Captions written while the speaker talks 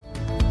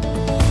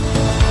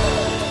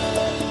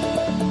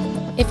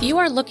If you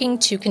are looking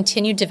to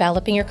continue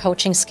developing your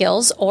coaching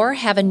skills or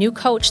have a new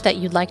coach that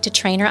you'd like to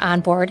train or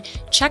onboard,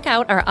 check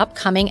out our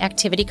upcoming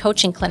activity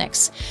coaching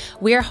clinics.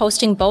 We are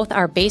hosting both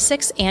our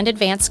basics and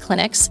advanced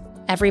clinics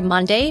every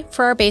Monday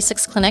for our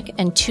basics clinic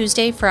and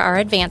Tuesday for our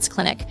advanced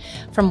clinic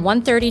from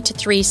 1:30 to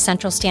 3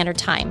 Central Standard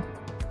Time.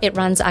 It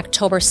runs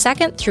October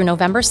 2nd through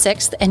November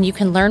 6th, and you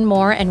can learn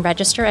more and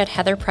register at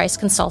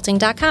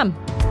heatherpriceconsulting.com.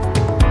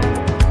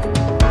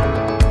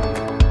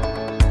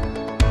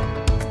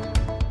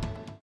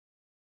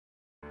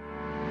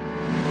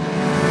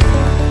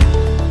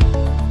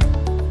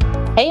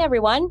 Hey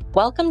everyone,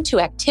 welcome to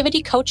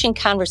Activity Coaching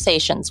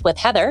Conversations with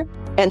Heather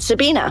and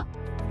Sabina,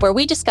 where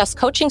we discuss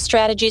coaching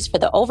strategies for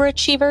the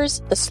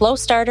overachievers, the slow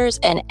starters,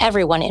 and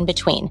everyone in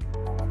between.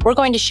 We're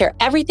going to share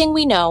everything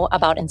we know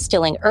about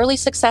instilling early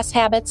success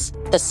habits,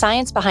 the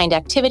science behind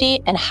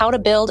activity, and how to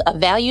build a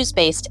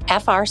values-based,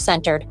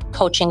 FR-centered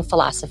coaching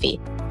philosophy.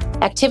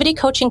 Activity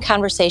Coaching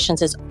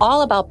Conversations is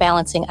all about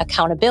balancing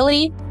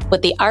accountability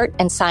with the art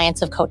and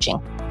science of coaching.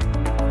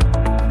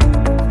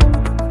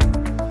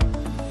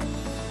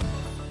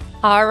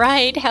 All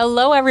right.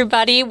 Hello,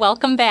 everybody.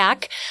 Welcome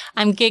back.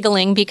 I'm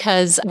giggling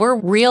because we're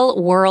real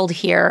world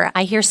here.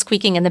 I hear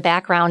squeaking in the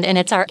background, and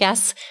it's our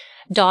guest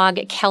dog,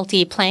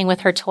 Kelty, playing with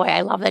her toy.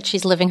 I love that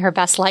she's living her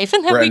best life,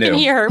 and then we can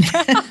hear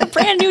her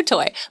brand new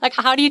toy. Like,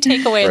 how do you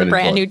take away the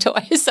brand new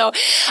toy? So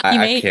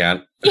I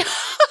can't.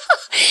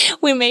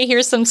 We may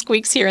hear some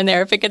squeaks here and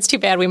there. If it gets too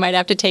bad, we might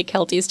have to take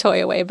Kelty's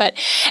toy away. But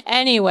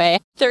anyway,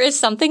 there is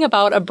something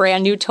about a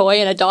brand new toy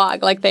and a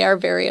dog. Like, they are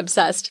very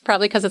obsessed,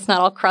 probably because it's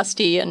not all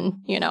crusty and,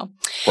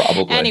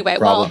 Probably. Anyway,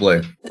 well,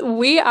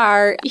 we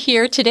are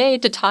here today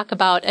to talk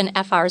about an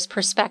FR's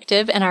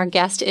perspective, and our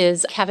guest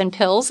is Kevin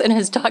Pilz and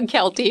his dog,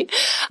 Kelty.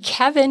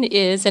 Kevin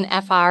is an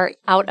FR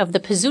out of the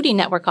Pizzuti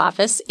Network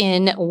office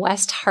in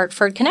West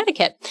Hartford,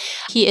 Connecticut.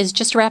 He is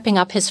just wrapping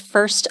up his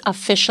first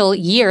official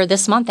year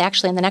this month,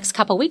 actually, in the next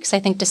couple weeks. I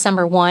think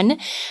December 1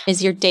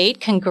 is your date.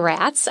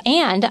 Congrats.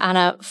 And on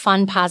a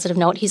fun, positive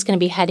note, he's going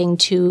to be heading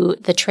to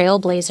the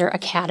Trailblazer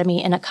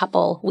Academy in a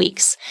couple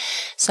weeks.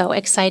 So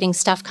exciting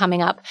stuff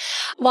coming up.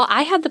 Well,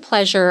 I had the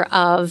pleasure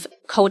of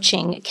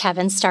coaching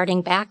Kevin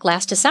starting back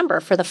last December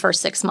for the first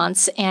 6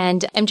 months,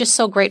 and I'm just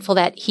so grateful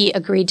that he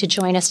agreed to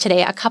join us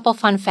today. A couple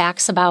fun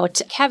facts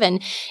about Kevin.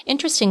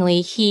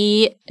 Interestingly,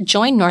 he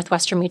joined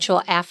Northwestern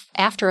Mutual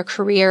after a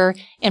career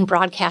in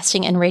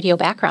broadcasting and radio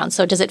background.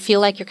 So does it feel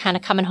like you're kind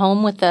of coming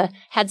home with the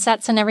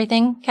headsets and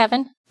everything,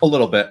 Kevin? A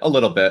little bit.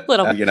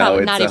 Probably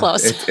not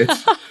close.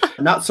 It's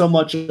not so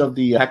much of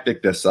the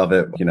hecticness of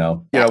it,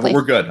 Exactly.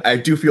 We're good. I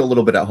do feel a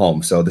little bit at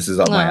home, so this is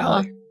up my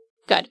alley.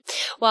 Good.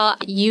 Well,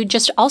 you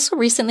just also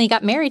recently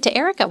got married to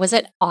Erica. Was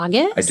it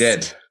August? I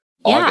did.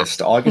 August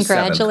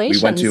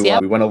Congratulations.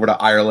 7th. We went over to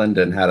Ireland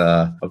and had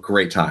a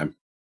great time.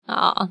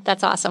 Oh,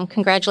 that's awesome.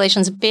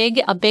 Congratulations. A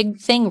big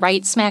thing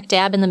right smack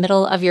dab in the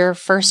middle of your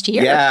first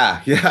year.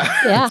 Yeah.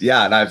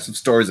 And I have some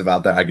stories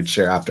about that I can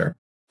share after.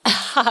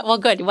 Well,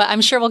 good. Well, I'm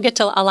sure we'll get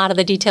to a lot of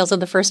the details of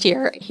the first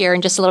year here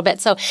in just a little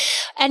bit. So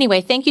anyway,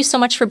 thank you so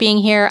much for being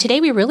here.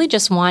 Today, we really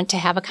just want to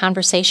have a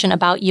conversation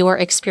about your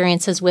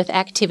experiences with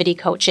activity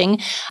coaching,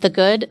 the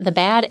good, the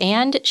bad,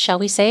 and shall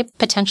we say,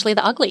 potentially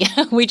the ugly.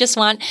 We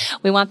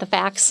want the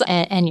facts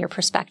and your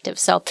perspective.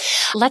 So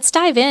let's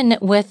dive in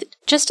with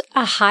just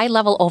a high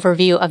level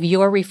overview of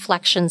your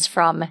reflections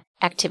from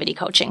activity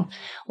coaching.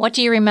 What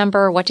do you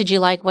remember? What did you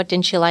like? What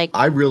didn't you like?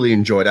 I really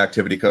enjoyed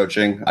activity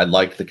coaching. I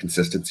liked the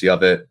consistency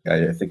of it.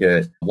 I think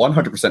it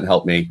 100%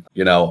 helped me.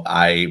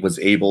 I was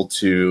able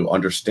to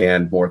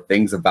understand more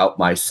things about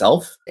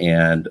myself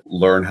and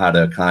learn how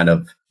to kind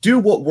of do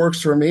what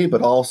works for me,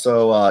 but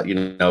also,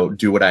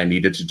 do what I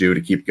needed to do to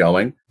keep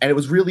going. And it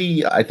was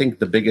really, I think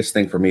the biggest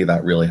thing for me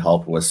that really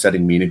helped was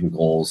setting meaningful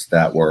goals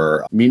that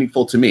were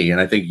meaningful to me. And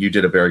I think you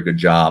did a very good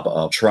job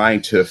of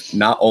trying to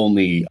not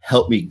only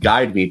help me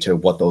guide me to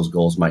what those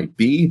goals might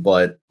be,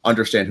 but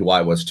understand who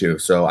I was too.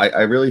 So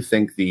I really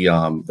think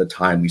the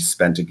time we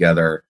spent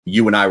together,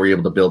 you and I were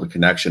able to build a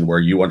connection where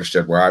you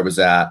understood where I was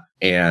at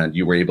and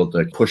you were able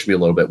to push me a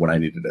little bit when I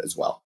needed it as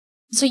well.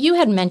 So you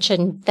had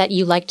mentioned that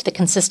you liked the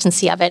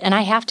consistency of it. And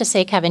I have to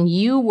say, Kevin,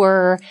 you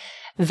were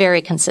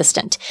very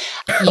consistent.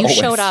 You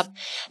showed up.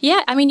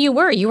 Yeah, I mean, you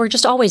were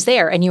just always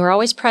there and you were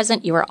always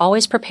present. You were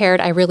always prepared.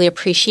 I really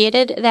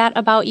appreciated that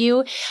about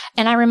you.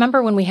 And I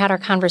remember when we had our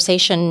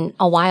conversation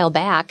a while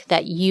back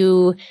that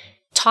you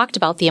talked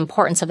about the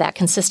importance of that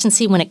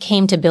consistency when it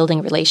came to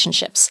building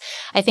relationships.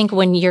 I think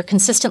when you're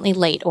consistently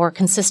late or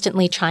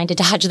consistently trying to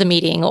dodge the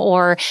meeting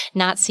or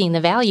not seeing the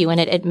value in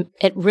it,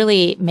 it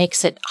really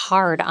makes it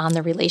hard on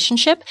the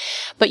relationship.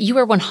 But you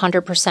were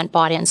 100%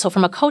 bought in. So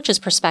from a coach's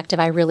perspective,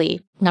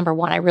 number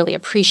one, I really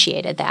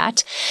appreciated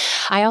that.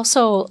 I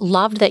also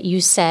loved that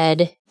you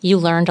said you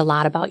learned a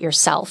lot about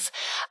yourself.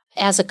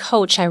 As a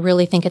coach, I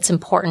really think it's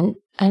important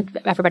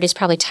everybody's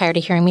probably tired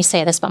of hearing me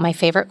say this, but my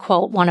favorite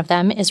quote, one of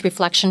them is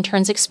reflection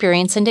turns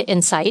experience into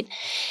insight.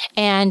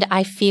 And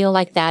I feel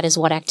like that is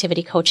what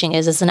activity coaching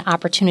is an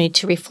opportunity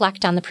to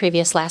reflect on the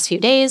previous last few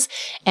days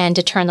and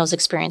to turn those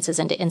experiences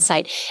into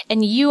insight.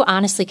 And you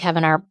honestly,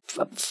 Kevin, are,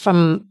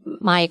 from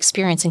my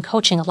experience in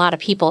coaching a lot of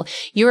people,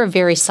 you're a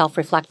very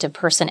self-reflective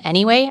person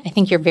anyway. I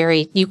think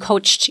you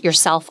coached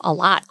yourself a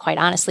lot, quite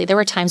honestly. There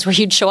were times where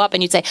you'd show up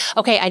and you'd say,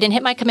 okay, I didn't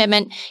hit my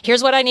commitment.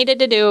 Here's what I needed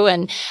to do.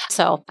 And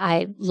so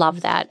I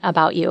love that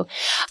about you.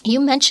 You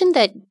mentioned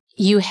that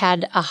you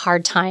had a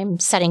hard time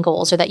setting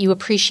goals, or that you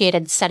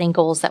appreciated setting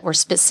goals that were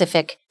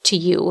specific to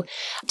you.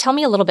 Tell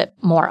me a little bit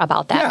more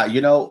about that.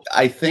 Yeah,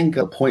 I think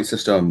a point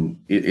system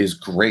is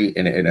great,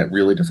 and it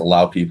really does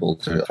allow people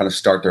to kind of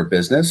start their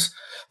business.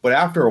 But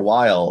after a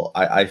while,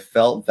 I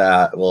felt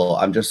that, well,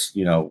 I'm just,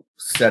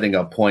 setting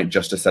a point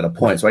just to set a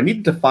point. So I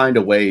needed to find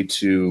a way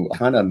to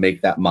kind of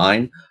make that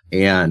mine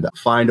and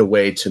find a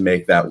way to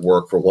make that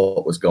work for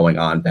what was going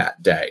on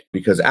that day.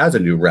 Because as a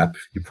new rep,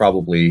 you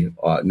probably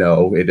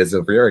know it is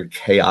a very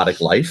chaotic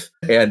life.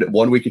 And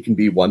one week it can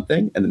be one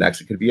thing, and the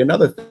next it could be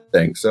another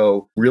thing.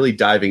 So really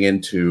diving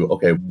into,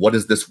 okay, what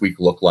does this week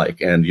look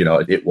like? And,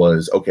 it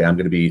was, okay,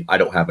 I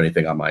don't have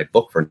anything on my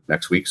book for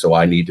next week, so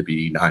I need to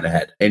be 9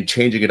 ahead. And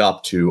changing it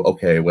up to,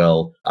 okay,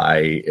 well,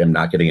 I am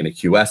not getting any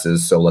QSs,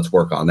 so let's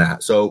work on that.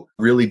 So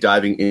really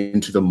diving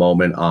into the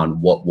moment on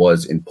what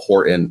was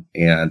important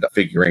and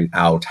figuring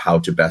out how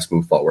to best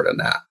move forward in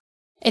that.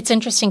 It's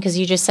interesting because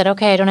you just said,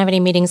 okay, I don't have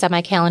any meetings on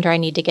my calendar. I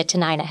need to get to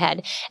 9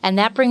 ahead. And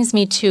that brings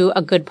me to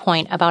a good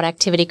point about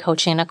activity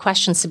coaching, a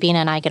question Sabina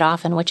and I get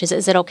often, which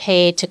is it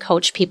okay to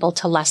coach people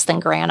to less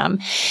than Granum?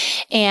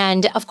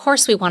 And of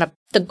course,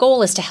 the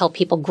goal is to help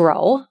people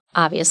grow,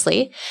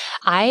 obviously.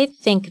 I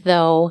think,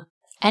 though,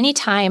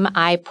 anytime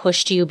I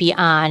pushed you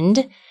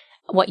beyond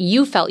what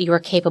you felt you were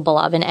capable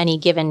of in any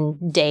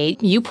given day,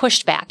 you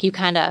pushed back. You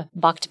kind of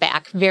bucked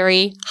back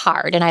very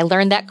hard. And I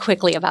learned that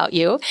quickly about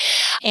you.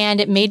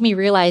 And it made me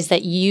realize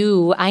that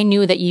I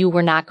knew that you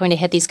were not going to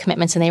hit these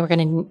commitments and they were going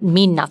to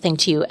mean nothing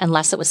to you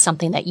unless it was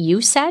something that you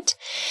set.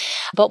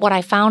 But what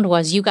I found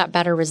was you got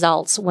better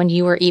results when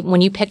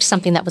you picked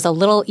something that was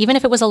even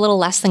if it was a little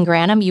less than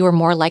Granum, you were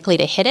more likely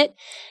to hit it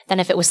than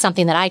if it was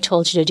something that I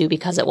told you to do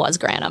because it was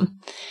Granum.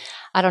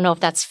 I don't know if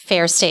that's a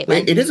fair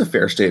statement. It is a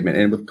fair statement.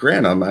 And with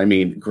Granum,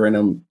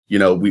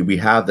 we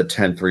have the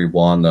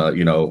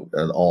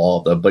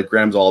 10-3-1, but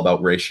Granum's all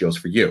about ratios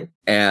for you.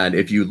 And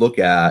if you look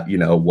at,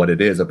 what it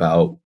is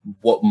about,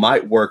 what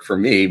might work for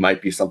me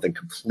might be something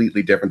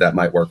completely different that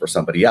might work for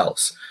somebody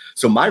else.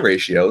 So my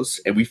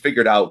ratios, and we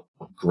figured out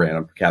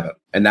Granum for Kevin.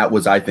 And that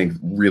was, I think,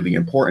 really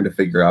important to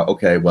figure out,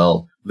 okay,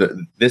 well,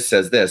 this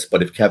says this,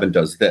 but if Kevin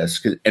does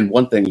this, and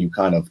one thing you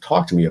kind of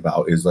talked to me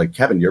about is like,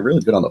 Kevin, you're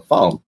really good on the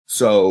phone.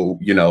 So,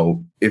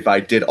 if I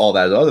did all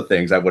that other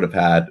things, I would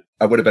have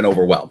been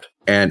overwhelmed.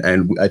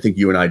 And I think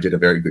you and I did a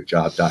very good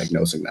job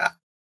diagnosing that.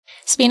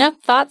 Sabina,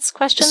 thoughts,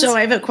 questions? So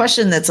I have a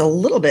question that's a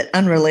little bit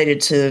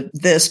unrelated to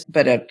this,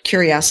 but a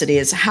curiosity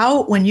is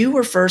when you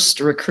were first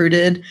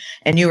recruited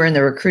and you were in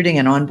the recruiting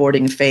and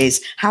onboarding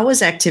phase, how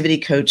was activity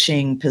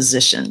coaching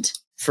positioned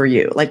for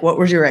you? Like, what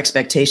was your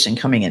expectation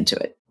coming into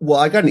it? Well,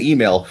 I got an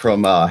email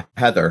from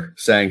Heather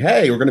saying,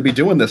 hey, we're going to be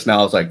doing this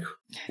now. I was like,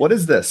 what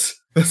is this?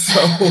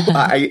 So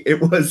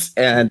it was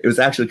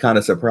actually kind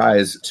of a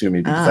surprise to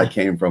me because I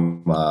came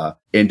from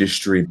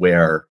industry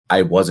where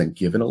I wasn't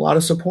given a lot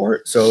of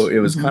support. So it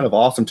was kind of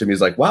awesome to me.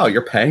 It's like, wow,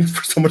 you're paying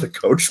for someone to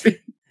coach me?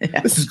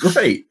 Yeah. This is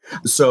great.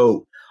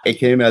 So it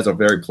came as a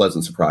very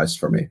pleasant surprise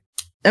for me.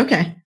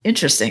 Okay.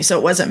 Interesting. So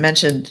it wasn't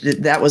mentioned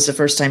that was the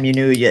first time you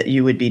knew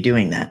you would be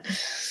doing that.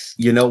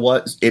 You know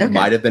what? It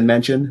might have been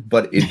mentioned,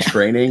 but in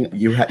training,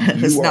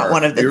 it's not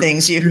one of the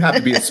things you have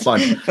to be a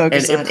sponge.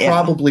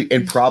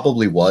 It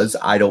probably was.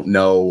 I don't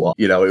know.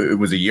 It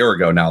was a year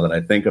ago now that I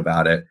think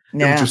about it. Yeah.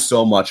 There was just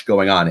so much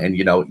going on, and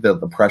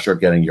the pressure of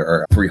getting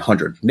your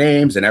 300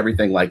 names and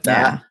everything like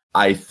that. Yeah.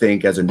 I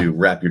think as a new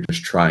rep, you're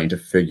just trying to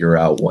figure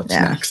out what's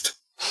next.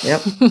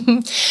 Yep.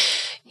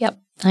 Yep.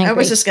 I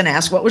was just going to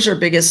ask, what was your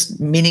biggest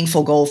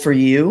meaningful goal for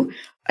you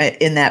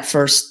in that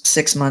first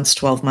 6 months,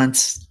 12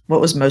 months? What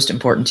was most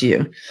important to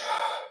you?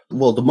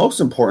 Well, the most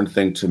important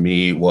thing to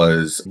me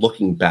was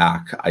looking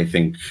back, I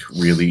think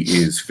really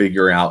is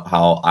figuring out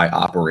how I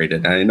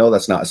operated. And I know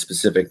that's not a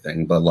specific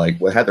thing, but like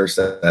what Heather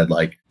said,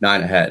 like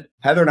 9 ahead.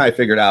 Heather and I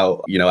figured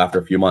out, after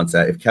a few months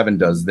that if Kevin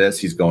does this,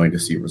 he's going to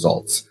see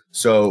results.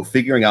 So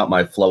figuring out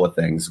my flow of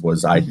things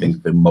was, I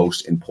think, the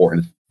most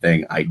important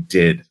thing I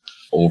did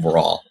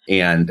overall.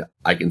 And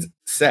I can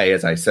say,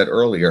 as I said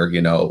earlier,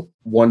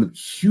 one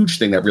huge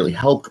thing that really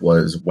helped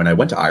was when I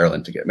went to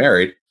Ireland to get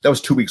married, that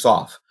was 2 weeks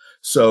off.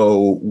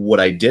 So what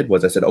I did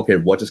was I said, okay,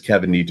 what does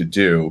Kevin need to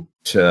do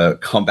to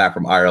come back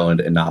from Ireland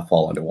and not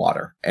fall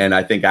underwater? And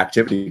I think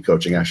activity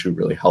coaching actually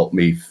really helped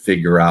me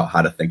figure out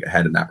how to think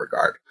ahead in that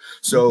regard.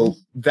 So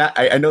that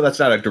I know that's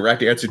not a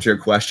direct answer to your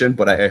question,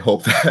 but I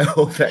hope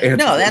that answers.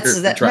 No,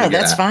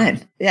 that's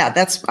fine. Yeah,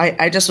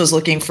 I just was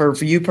looking for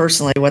you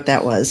personally what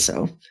that was.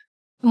 So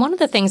One of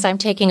the things I'm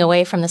taking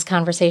away from this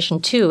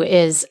conversation too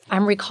is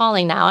I'm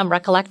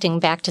recollecting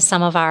back to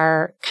some of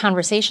our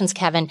conversations,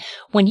 Kevin,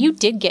 when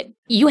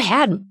you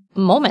had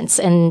moments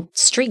and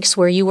streaks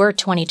where you were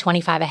 20,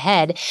 25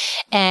 ahead.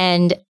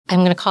 And I'm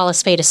going to call a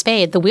spade.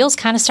 The wheels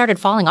kind of started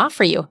falling off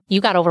for you.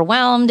 You got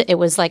overwhelmed. It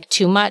was like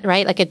too much,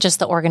 right? Like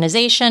the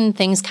organization,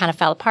 things kind of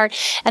fell apart.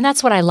 And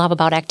that's what I love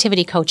about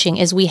activity coaching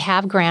is we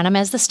have GRANM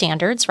as the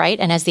standards, right?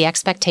 And as the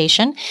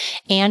expectation.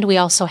 And we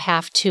also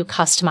have to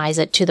customize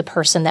it to the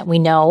person that we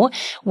know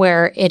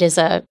where it is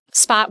a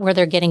spot where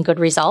they're getting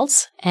good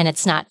results and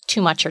it's not too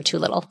much or too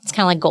little. It's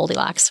kind of like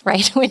Goldilocks,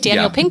 right? When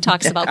Daniel Pink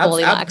talks about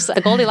Goldilocks, the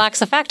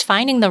Goldilocks effect,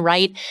 finding the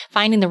right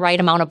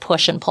amount of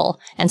push and pull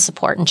and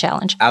support and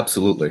challenge.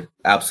 Absolutely.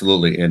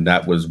 And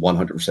that was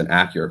 100%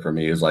 accurate for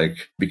me is like,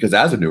 because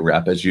as a new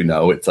rep, as you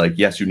know, it's like,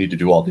 yes, you need to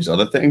do all these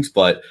other things,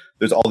 but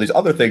there's all these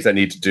other things I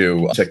need to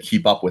do to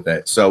keep up with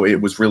it. So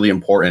it was really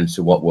important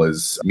to what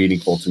was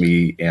meaningful to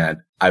me and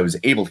I was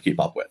able to keep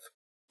up with.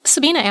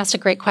 Sabina asked a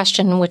great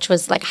question, which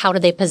was like, how do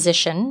they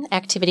position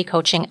activity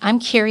coaching? I'm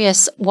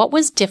curious, what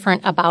was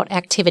different about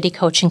activity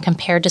coaching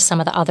compared to some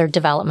of the other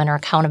development or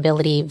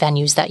accountability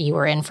venues that you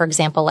were in? For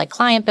example, like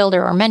Client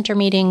Builder or mentor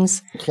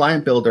meetings?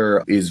 Client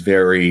Builder is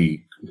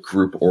very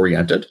group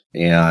oriented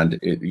and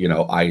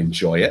I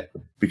enjoy it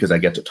because I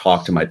get to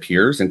talk to my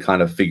peers and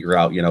kind of figure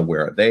out,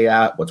 where are they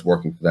at, what's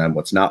working for them,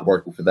 what's not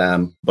working for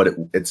them, but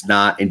it's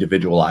not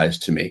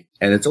individualized to me.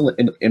 And it's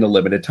in a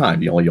limited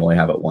time. You only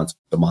have it once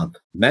a month.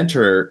 My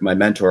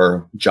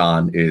mentor,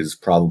 John,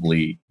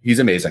 he's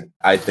amazing.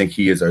 I think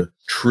he's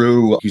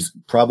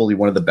probably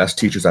one of the best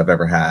teachers I've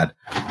ever had.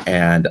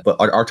 But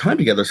our time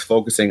together is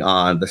focusing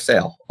on the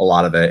sale, a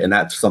lot of it. And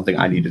that's something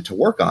I needed to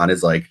work on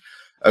is like,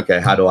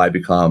 okay, how do I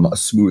become a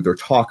smoother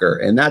talker?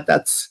 And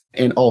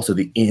and also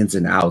the ins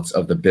and outs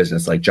of the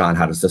business. Like, John,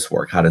 how does this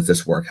work? How does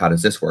this work? How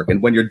does this work?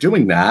 And when you're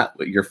doing that,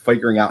 you're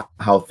figuring out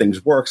how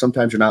things work.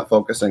 Sometimes you're not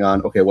focusing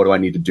on, okay, what do I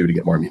need to do to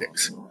get more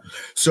meetings?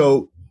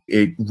 So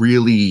it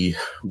really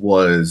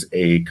was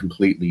a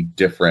completely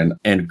different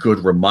and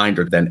good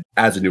reminder than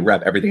as a new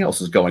rep, everything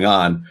else is going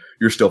on.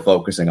 You're still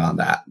focusing on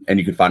that and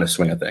you can find a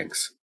swing of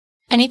things.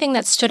 Anything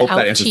that stood out to you?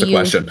 That answers the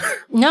question.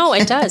 No,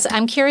 it does.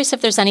 I'm curious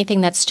if there's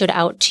anything that stood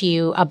out to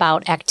you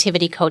about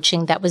activity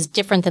coaching that was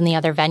different than the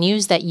other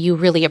venues that you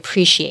really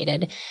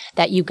appreciated,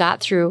 that you got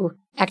through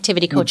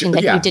activity coaching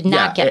that you did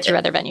not get through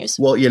other venues.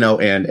 Well,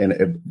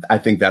 and I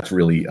think that's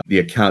really the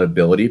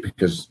accountability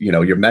because,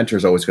 your mentor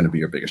is always going to be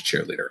your biggest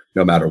cheerleader,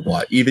 no matter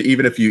what.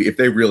 Even if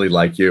they really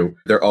like you,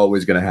 they're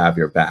always going to have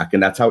your back.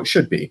 And that's how it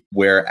should be.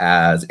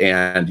 Whereas,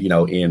 in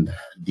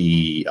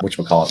the,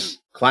 whatchamacallit,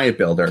 Client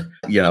Builder,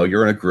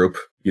 you're in a group,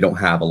 you don't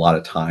have a lot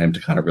of time to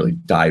kind of really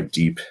dive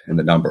deep in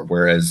the number.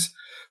 Whereas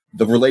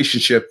the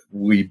relationship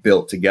we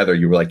built together,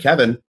 you were like,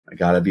 Kevin, I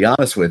got to be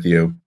honest with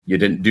you, you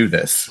didn't do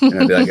this.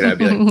 And I'd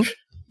be like,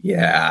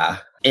 yeah.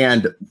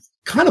 And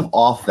kind of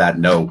off that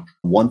note,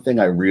 one thing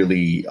I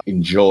really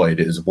enjoyed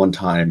is one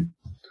time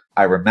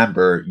I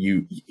remember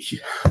you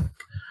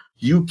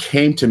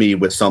came to me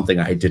with something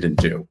I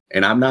didn't do.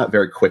 And I'm not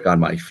very quick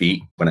on my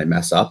feet when I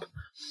mess up.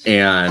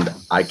 And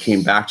I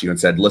came back to you and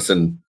said,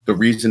 listen, the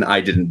reason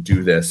I didn't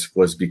do this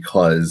was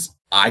because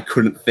I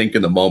couldn't think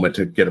in the moment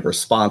to get a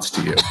response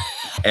to you.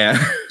 And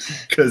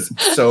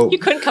you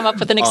couldn't come up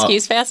with an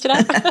excuse fast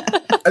enough.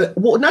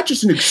 Well, not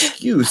just an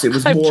excuse. It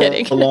was more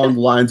along the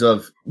lines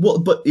of,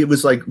 but it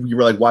was like, you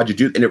were like, why'd you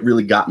do it? And it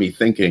really got me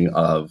thinking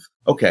of,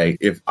 okay,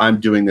 if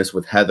I'm doing this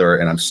with Heather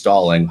and I'm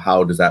stalling,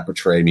 how does that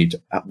portray me?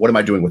 What am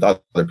I doing with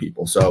other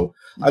people? So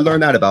I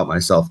learned that about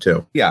myself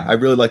too. Yeah, I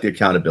really like the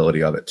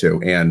accountability of it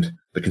too. And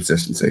the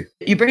consistency.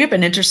 You bring up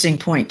an interesting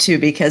point too,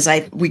 because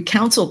we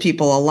counsel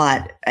people a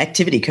lot,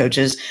 activity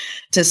coaches,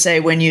 to say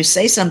when you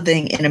say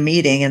something in a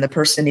meeting and the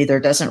person either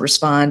doesn't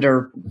respond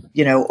or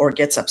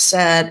gets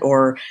upset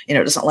or,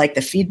 doesn't like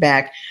the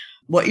feedback,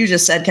 what you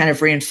just said kind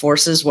of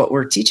reinforces what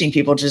we're teaching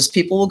people. Just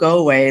people will go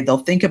away, they'll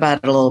think about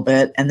it a little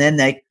bit, and then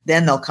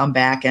they'll come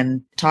back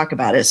and talk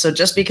about it. So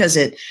just because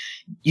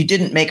you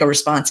didn't make a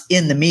response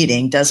in the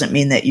meeting doesn't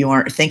mean that you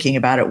aren't thinking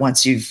about it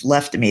once you've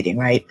left the meeting,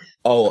 right?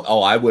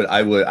 I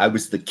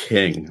was the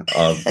king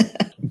of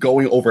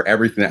going over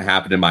everything that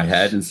happened in my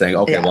head and saying,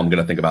 okay, well, I'm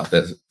going to think about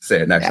this,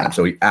 say it next time.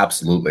 So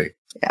absolutely.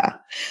 Yeah.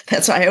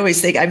 That's why I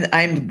always think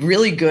I'm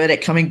really good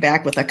at coming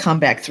back with a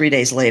comeback 3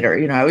 days later.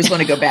 I always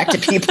want to go back to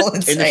people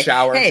and say, in the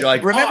shower, hey, you're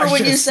like, remember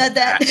when you said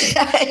that?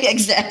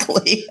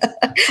 Exactly.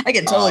 I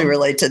can totally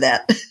relate to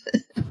that.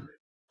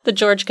 The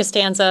George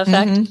Costanza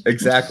effect. Mm-hmm.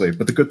 Exactly.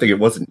 But the good thing, it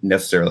wasn't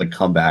necessarily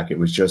comeback. It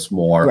was just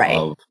more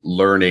of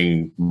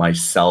learning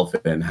myself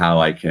and how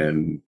I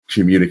can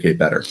communicate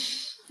better.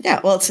 Yeah.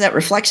 Well, it's that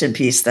reflection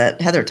piece that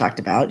Heather talked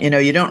about.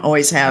 You don't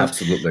always have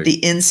the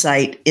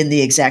insight in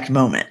the exact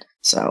moment.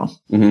 So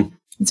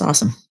It's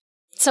awesome.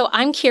 So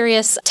I'm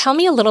curious, tell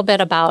me a little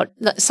bit about,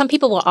 some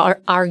people will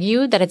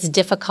argue that it's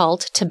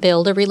difficult to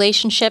build a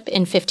relationship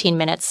in 15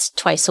 minutes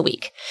twice a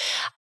week.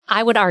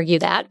 I would argue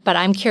that, but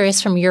I'm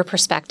curious from your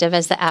perspective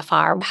as the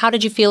FR, how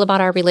did you feel about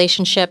our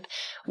relationship?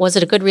 Was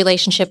it a good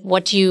relationship?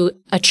 What do you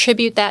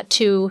attribute that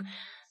to?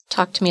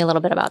 Talk to me a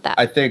little bit about that.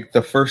 I think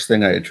the first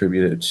thing I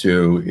attribute it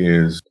to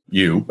is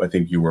you. I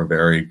think you were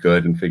very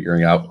good in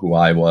figuring out who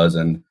I was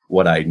and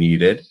what I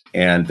needed,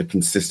 and the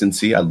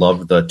consistency. I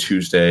love the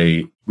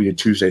Tuesday. We did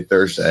Tuesday,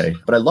 Thursday,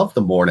 but I love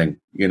the morning.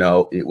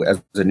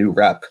 As a new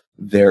rep,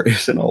 there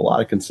isn't a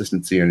lot of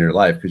consistency in your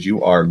life because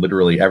you are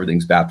literally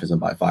everything's baptism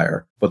by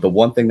fire. But the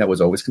one thing that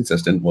was always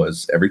consistent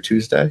was every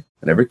Tuesday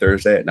and every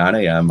Thursday at 9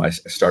 a.m. I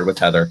started with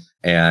Heather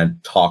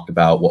and talked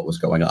about what was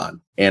going on.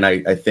 And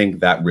I think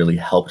that really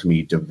helped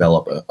me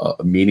develop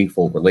a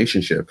meaningful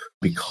relationship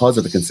because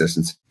of the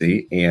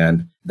consistency.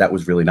 And that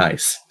was really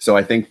nice. So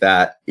I think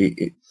that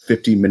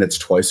 15 minutes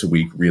twice a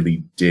week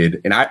really did.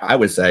 And I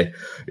would say,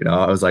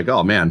 I was like,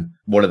 oh man,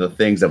 one of the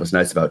things that was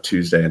nice about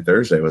Tuesday and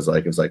Thursday was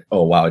like, it was like,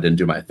 oh wow, I didn't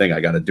do my thing. I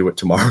got to do it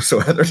tomorrow so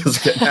Heather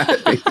doesn't get mad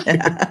at me.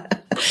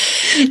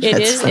 It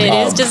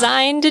is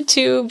designed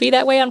to be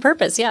that way on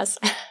purpose. Yes.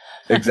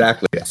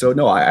 Exactly. So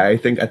no, I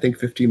think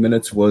 15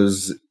 minutes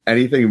was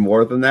anything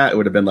more than that. It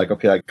would have been like,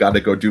 okay, I got to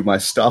go do my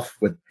stuff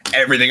with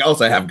everything else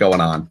I have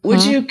going on.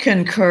 Would you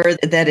concur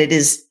that it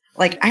is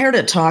like, I heard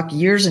a talk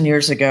years and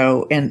years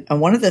ago, and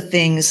one of the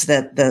things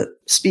that the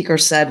speaker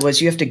said was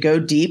you have to go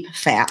deep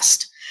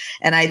fast.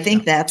 And I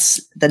think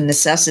that's the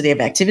necessity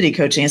of activity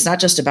coaching. It's not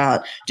just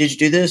about, did you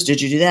do this?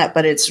 Did you do that?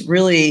 But it's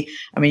really,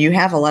 you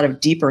have a lot of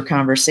deeper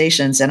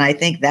conversations. And I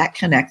think that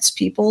connects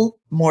people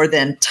more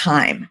than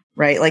time,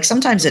 right? Like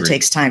sometimes it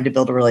takes time to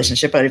build a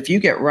relationship, but if you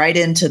get right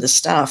into the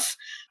stuff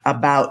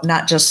about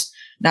not just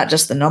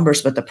the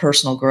numbers, but the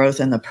personal growth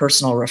and the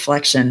personal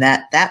reflection,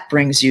 that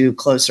brings you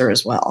closer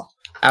as well.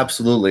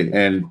 Absolutely.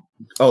 And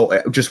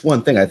just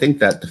one thing. I think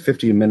that the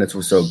 15 minutes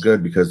was so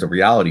good because the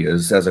reality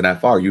is, as an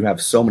FR, you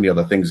have so many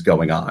other things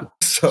going on.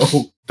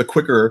 So the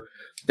quicker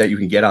that you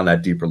can get on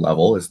that deeper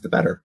level is the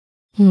better.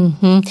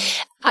 Mm-hmm.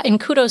 And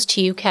kudos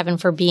to you, Kevin,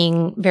 for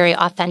being very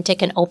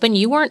authentic and open.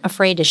 You weren't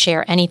afraid to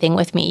share anything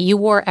with me. You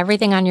wore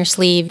everything on your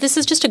sleeve. This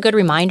is just a good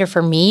reminder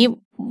for me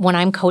when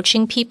I'm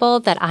coaching people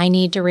that I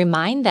need to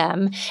remind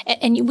them.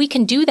 And we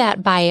can do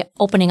that by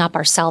opening up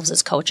ourselves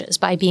as coaches,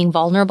 by being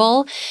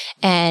vulnerable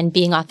and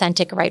being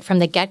authentic right from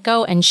the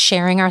get-go and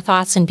sharing our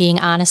thoughts and being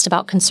honest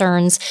about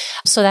concerns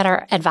so that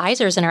our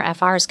advisors and our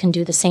FRs can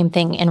do the same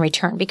thing in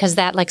return. Because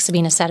that, like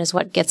Sabina said, is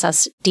what gets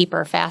us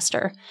deeper,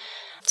 faster.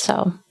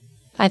 So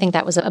I think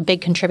that was a big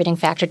contributing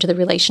factor to the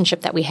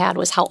relationship that we had,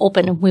 was how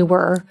open we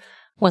were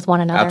with one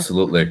another.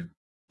 Absolutely.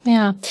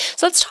 Yeah.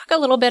 So let's talk a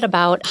little bit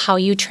about how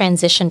you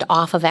transitioned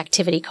off of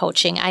activity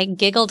coaching. I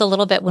giggled a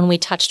little bit when we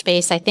touched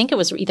base. I think it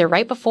was either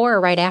right before or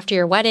right after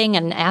your wedding,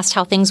 and asked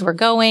how things were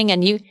going.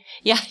 And you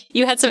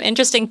had some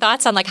interesting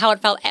thoughts on like how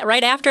it felt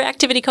right after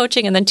activity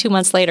coaching and then 2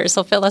 months later.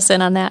 So fill us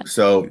in on that.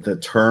 So the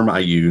term I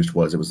used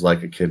was, it was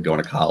like a kid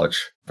going to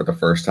college for the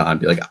first time,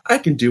 be like, I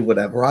can do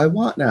whatever I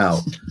want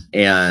now.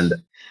 And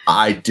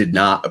I did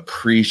not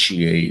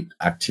appreciate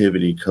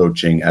activity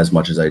coaching as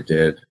much as I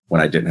did when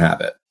I didn't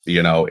have it.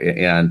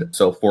 And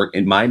so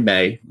in my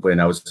May,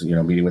 when I was,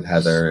 meeting with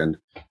Heather, and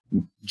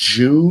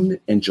June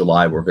and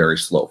July were very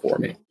slow for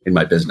me in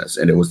my business.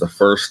 And it was the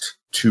first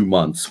 2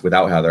 months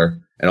without Heather.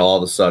 And all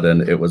of a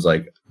sudden it was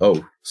like,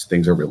 oh,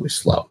 things are really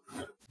slow.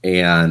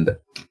 And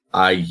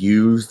I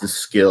used the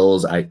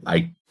skills that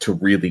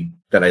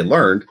I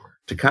learned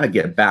to kind of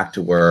get back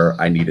to where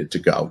I needed to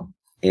go.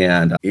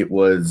 And it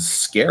was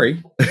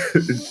scary.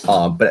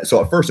 But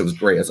so at first it was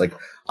great. It's like,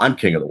 I'm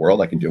king of the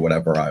world. I can do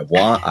whatever I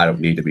want. I don't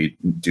need to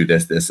do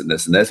this, and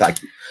this, and this.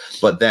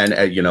 But then,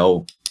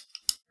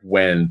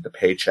 when the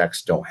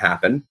paychecks don't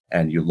happen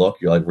and you look,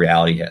 you're like,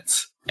 reality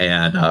hits.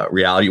 And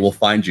reality will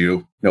find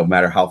you no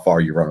matter how far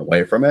you run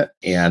away from it.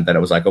 And then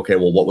it was like, okay,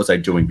 well, what was I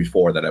doing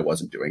before that I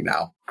wasn't doing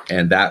now?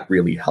 And that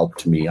really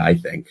helped me, I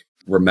think,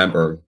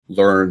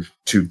 learn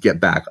to get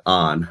back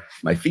on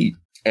my feet.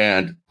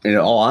 And in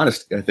all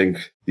honesty, I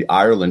think the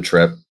Ireland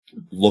trip,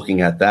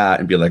 looking at that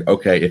and be like,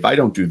 okay, if I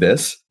don't do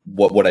this,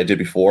 what I did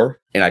before,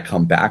 and I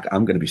come back,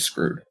 I'm going to be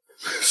screwed.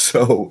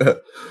 So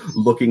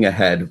looking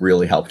ahead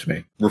really helped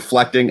me.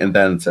 Reflecting and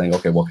then saying,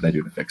 okay, what can I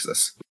do to fix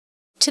this?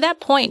 To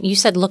that point, you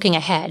said looking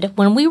ahead.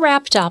 When we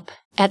wrapped up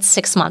at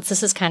 6 months,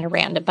 this is kind of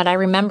random, but I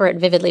remember it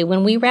vividly.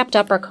 When we wrapped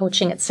up our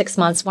coaching at 6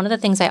 months, one of the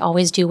things I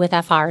always do with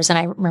FRs, and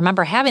I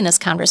remember having this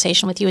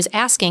conversation with you, is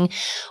asking,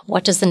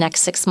 what does the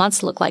next 6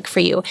 months look like for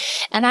you?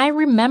 And I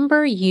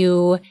remember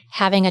you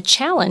having a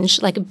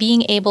challenge, like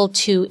being able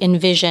to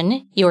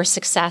envision your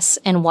success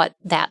and what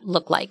that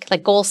looked like.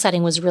 Like goal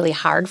setting was really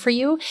hard for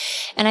you.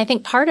 And I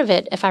think part of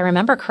it, if I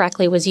remember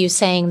correctly, was you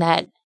saying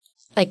that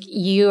like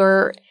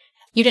you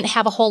didn't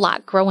have a whole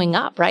lot growing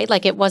up, right?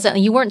 Like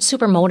you weren't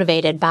super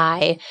motivated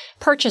by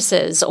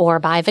purchases or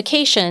by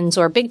vacations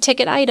or big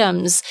ticket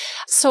items.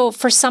 So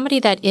for somebody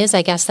that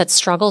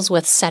struggles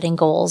with setting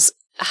goals,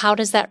 how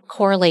does that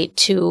correlate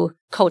to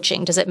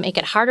coaching? Does it make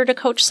it harder to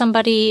coach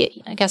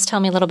somebody? I guess tell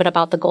me a little bit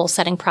about the goal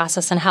setting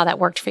process and how that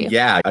worked for you.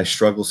 Yeah, I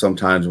struggle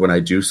sometimes when I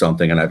do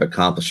something and I have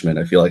accomplishment.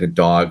 I feel like a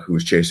dog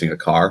who's chasing a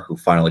car who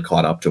finally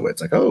caught up to it.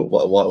 It's like, oh,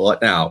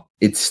 what now?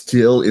 It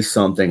still is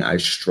something I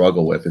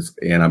struggle with,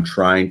 and I'm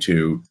trying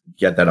to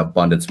get that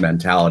abundance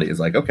mentality is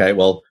like, okay,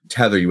 well,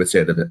 Heather, you would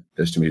say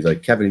this to me. He's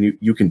like, Kevin,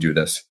 you can do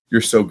this.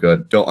 You're so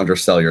good. Don't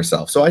undersell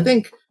yourself. So I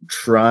think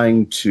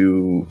trying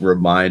to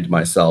remind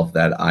myself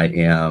that I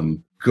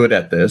am good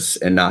at this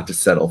and not to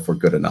settle for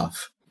good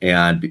enough.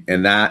 And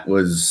that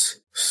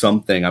was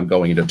something I'm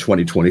going into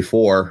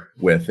 2024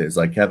 with, is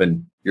like,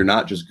 Kevin, you're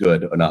not just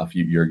good enough.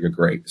 You're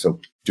great.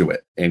 So do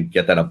it and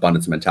get that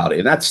abundance mentality.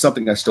 And that's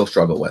something I still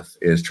struggle with,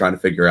 is trying to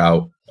figure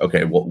out,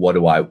 okay, what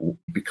do I,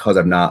 because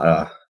I'm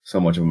not so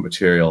much of a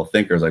material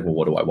thinker, is like, well,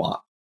 what do I want?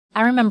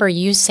 I remember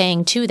you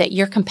saying too that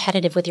you're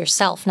competitive with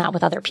yourself, not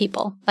with other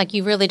people. Like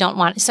you really don't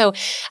want. So,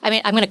 I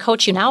mean, I'm going to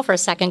coach you now for a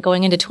second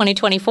going into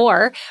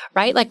 2024,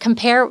 right? Like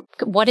compare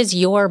what is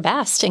your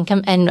best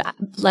and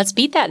let's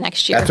beat that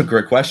next year. That's a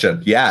great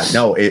question. Yeah,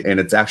 no. And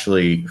it's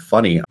actually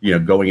funny,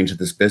 going into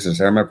this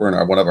business. I remember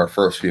in one of our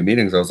first few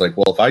meetings, I was like,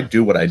 well, if I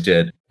do what I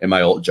did in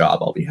my old job,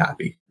 I'll be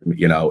happy,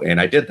 and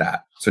I did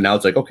that. So now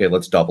it's like, okay,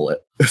 let's double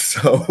it.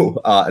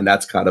 So, and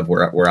that's kind of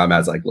where I'm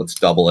at, is like, let's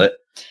double it.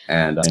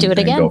 And let's do it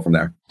again. Go from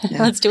there.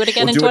 Yeah. Let's do it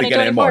again we'll in do 2024. It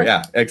again and more.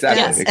 Yeah,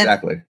 exactly. Yes.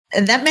 Exactly.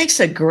 And that makes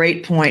a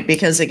great point,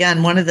 because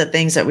again, one of the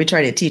things that we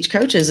try to teach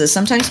coaches is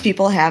sometimes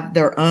people have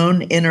their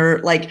own inner,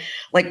 like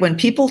when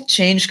people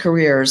change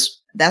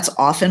careers, that's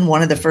often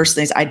one of the first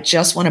things. I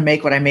just want to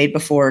make what I made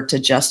before to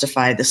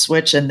justify the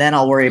switch, and then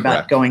I'll worry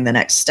about going the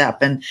next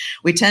step. And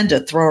we tend to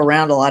throw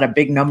around a lot of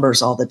big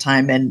numbers all the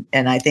time. And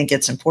I think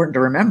it's important to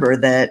remember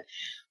that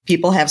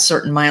people have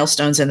certain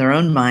milestones in their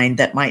own mind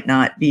that might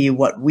not be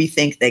what we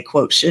think they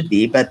quote should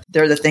be, but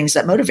they're the things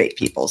that motivate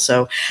people.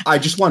 So I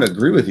just want to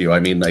agree with you. I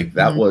mean, like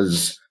that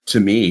was, to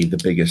me, the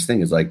biggest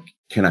thing is like,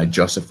 can I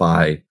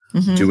justify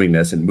doing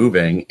this and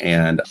moving?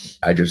 And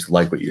I just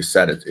like what you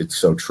said. It's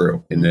so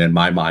true. And then in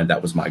my mind,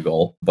 that was my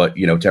goal. But,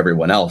 to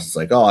everyone else, it's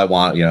like, oh, I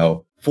want,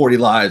 40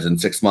 lives in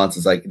 6 months.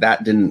 It's like,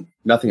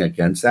 nothing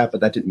against that, but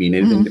that didn't mean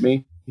anything to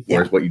me.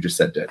 Whereas what you just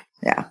said did.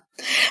 Yeah.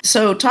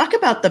 So talk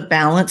about the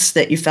balance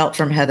that you felt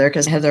from Heather,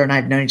 because Heather and I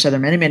have known each other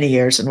many, many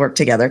years and worked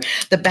together.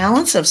 The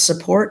balance of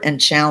support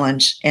and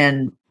challenge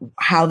and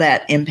how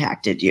that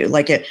impacted you.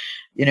 Like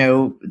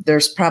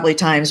there's probably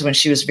times when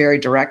she was very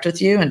direct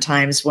with you and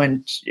times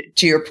when,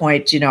 to your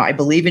point, I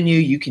believe in you,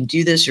 you can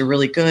do this, you're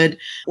really good.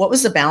 What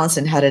was the balance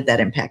and how did that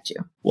impact you?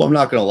 Well, I'm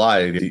not going to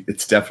lie.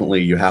 It's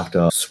definitely, you have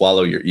to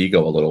swallow your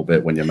ego a little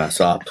bit when you mess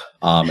up.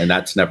 And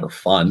that's never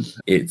fun.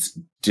 It's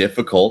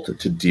difficult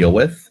to deal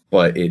with,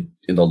 but in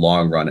the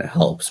long run, it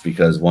helps,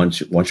 because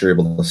once you're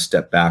able to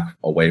step back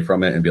away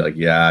from it and be like,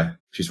 yeah,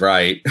 she's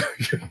right.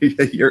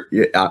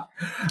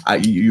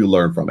 You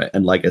learn from it.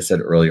 And like I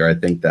said earlier, I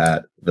think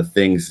that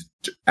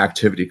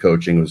activity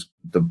coaching was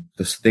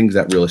the things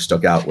that really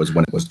stuck out was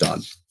when it was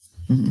done.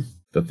 Mm-hmm.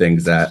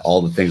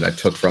 All the things I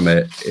took from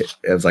it, it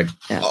was like,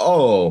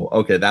 oh,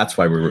 okay, that's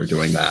why we were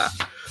doing that.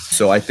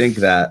 So I think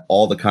that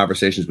all the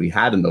conversations we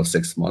had in those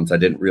 6 months, I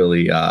didn't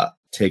really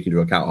take into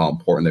account how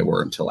important they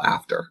were until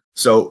after.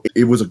 So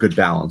it was a good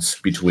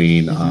balance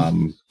between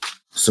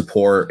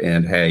support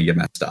and, hey, you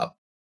messed up.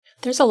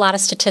 There's a lot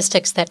of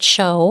statistics that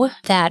show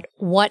that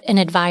what an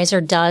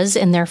advisor does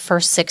in their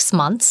first 6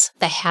 months,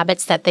 the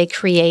habits that they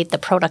create, the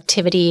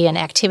productivity and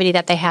activity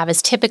that they have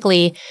is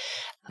typically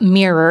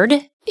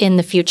mirrored in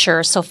the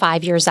future. So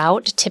 5 years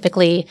out,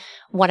 typically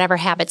whatever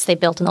habits they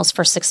built in those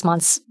first 6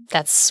 months,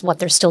 that's what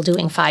they're still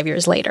doing 5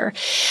 years later.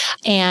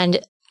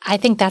 And I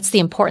think that's the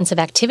importance of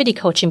activity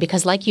coaching,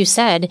 because like you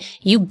said,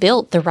 you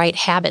built the right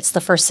habits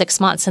the first 6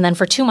 months. And then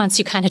for 2 months,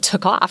 you kind of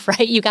took off,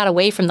 right? You got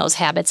away from those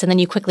habits. And then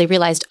you quickly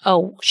realized,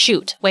 oh,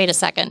 shoot, wait a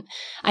second.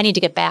 I need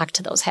to get back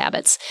to those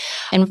habits.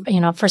 And,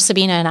 for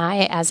Sabina and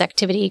I as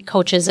activity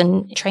coaches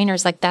and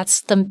trainers, like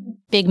that's the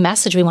big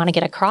message we want to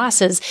get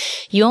across is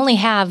you only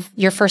have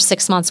your first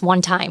 6 months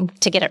one time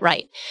to get it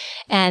right.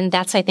 And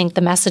that's, I think,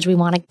 the message we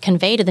want to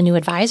convey to the new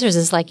advisors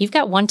is like, you've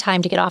got one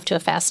time to get off to a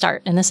fast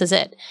start, and this is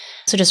it.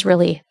 So just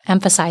really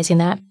emphasizing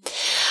that.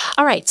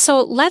 All right.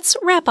 So let's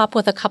wrap up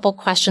with a couple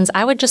questions.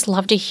 I would just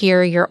love to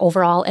hear your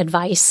overall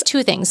advice.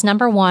 2 things.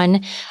 Number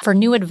one, for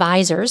new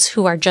advisors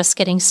who are just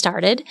getting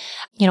started,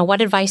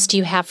 what advice do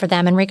you have for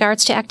them in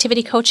regards to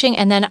activity coaching?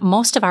 And then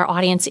most of our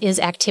audience is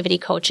activity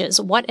coaches.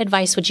 What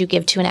advice would you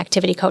give to an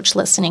activity coach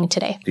listening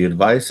today? The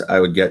advice I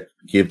would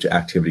give to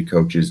activity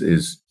coaches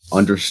is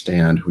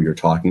understand who you're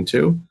talking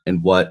to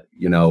and what,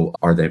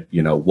 are they,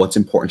 what's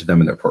important to them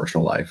in their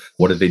personal life.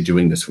 What are they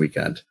doing this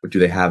weekend? Do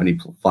they have any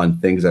fun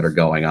things that are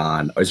going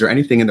on? Is there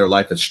anything in their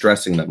life that's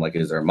stressing them? Like,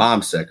 is their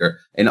mom sick?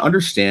 And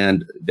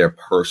understand their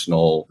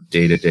personal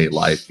day-to-day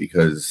life,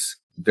 because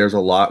there's a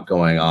lot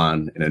going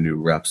on in a new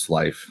rep's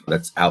life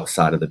that's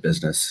outside of the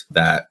business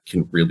that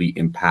can really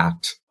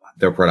impact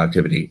their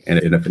productivity. And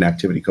if an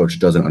activity coach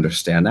doesn't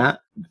understand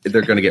that,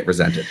 they're going to get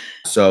resented.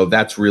 So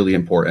that's really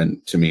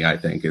important to me, I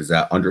think, is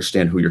that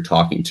understand who you're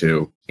talking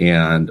to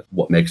and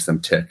what makes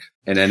them tick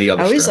and any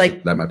other stress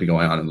that might be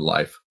going on in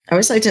life. I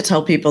always like to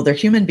tell people they're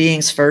human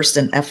beings first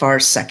and FR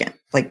second.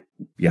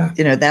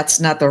 That's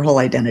not their whole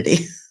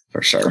identity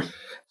for sure.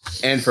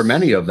 And for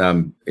many of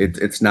them,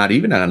 it's not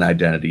even an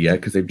identity yet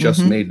because they've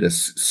just made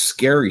this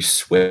scary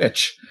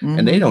switch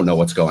and they don't know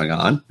what's going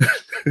on.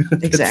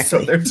 Exactly.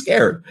 So they're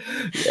scared.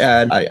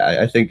 And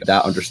I think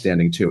that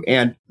understanding too.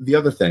 And the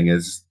other thing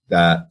is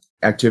that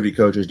activity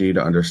coaches need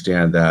to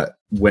understand that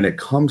when it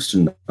comes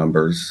to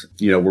numbers,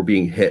 we're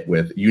being hit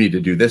with, you need to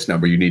do this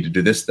number, you need to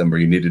do this number,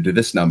 you need to do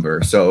this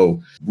number.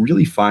 So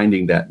really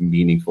finding that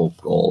meaningful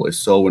goal is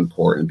so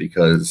important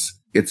because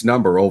it's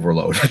number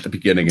overload at the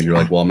beginning. And you're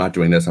like, well, I'm not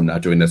doing this. I'm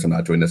not doing this. I'm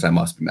not doing this. I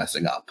must be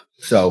messing up.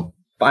 So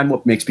find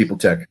what makes people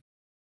tick.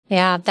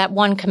 Yeah, that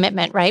one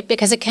commitment, right?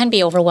 Because it can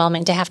be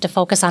overwhelming to have to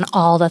focus on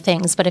all the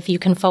things. But if you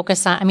can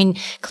focus on,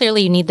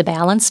 clearly you need the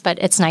balance, but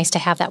it's nice to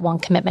have that one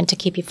commitment to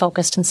keep you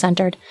focused and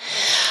centered.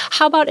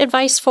 How about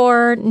advice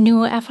for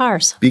new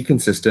FRs? Be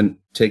consistent.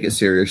 Take it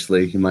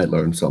seriously. You might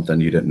learn something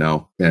you didn't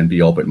know and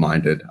be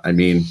open-minded.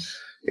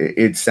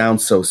 It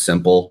sounds so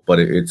simple, but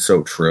it's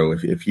so true.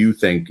 If you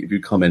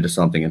come into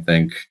something and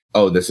think,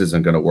 oh, this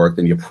isn't going to work,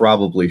 then you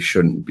probably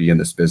shouldn't be in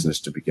this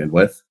business to begin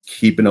with.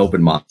 Keep an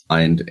open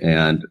mind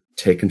and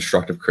take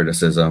constructive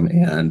criticism.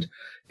 And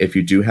if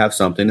you do have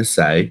something to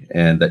say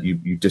and that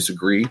you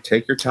disagree,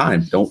 take your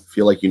time. Don't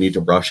feel like you need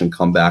to rush and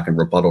come back and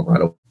rebuttal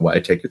right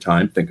away. Take your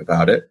time, think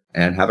about it,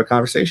 and have a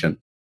conversation.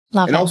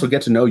 Love it. Also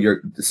get to know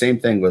the same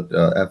thing with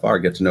FR,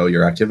 get to know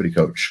your activity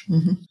coach,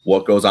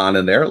 what goes on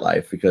in their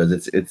life, because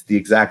it's the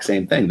exact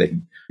same thing that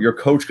your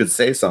coach could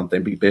say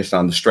something based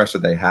on the stress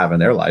that they have in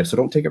their life. So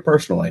don't take it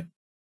personally.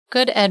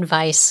 Good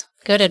advice.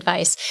 Good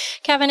advice.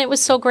 Kevin, it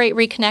was so great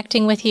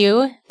reconnecting with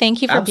you.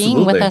 Thank you for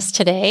being with us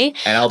today.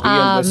 And I'll be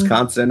in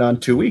Wisconsin on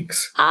 2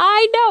 weeks.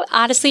 I know.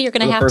 Honestly, you're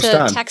going to have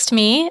to text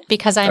me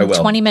because I'm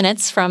 20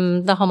 minutes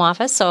from the home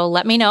office. So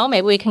let me know.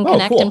 Maybe we can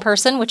connect in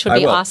person, which would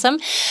be awesome.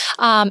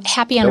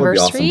 Happy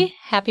anniversary. Awesome.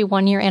 Happy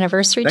 1-year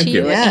anniversary to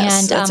you.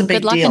 Yes, and that's a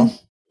big deal.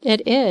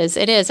 It is.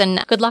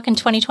 And good luck in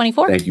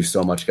 2024. Thank you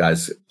so much,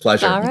 guys.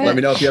 Pleasure. Right. Let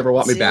me know if you ever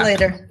want me back. See you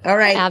later. All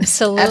right.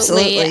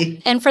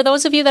 Absolutely. And for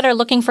those of you that are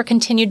looking for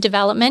continued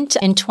development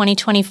in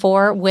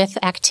 2024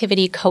 with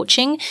activity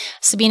coaching,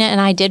 Sabina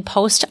and I did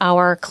post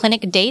our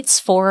clinic dates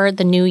for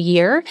the new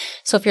year.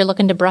 So if you're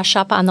looking to brush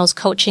up on those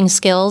coaching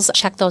skills,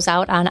 check those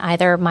out on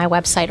either my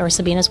website or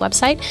Sabina's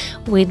website.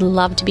 We'd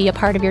love to be a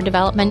part of your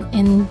development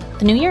in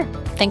the new year.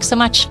 Thanks so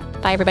much.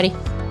 Bye, everybody.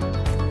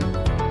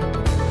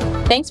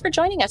 Thanks for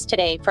joining us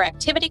today for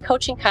Activity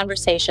Coaching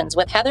Conversations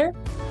with Heather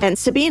and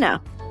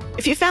Sabina.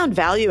 If you found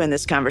value in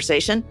this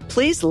conversation,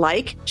 please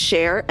like,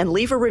 share, and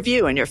leave a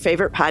review in your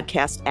favorite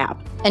podcast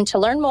app. And to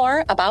learn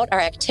more about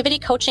our activity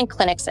coaching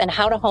clinics and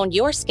how to hone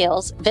your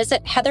skills,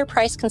 visit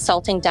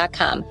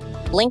heatherpriceconsulting.com.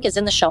 Link is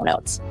in the show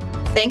notes.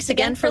 Thanks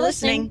again for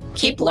listening.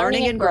 Keep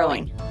learning and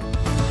growing.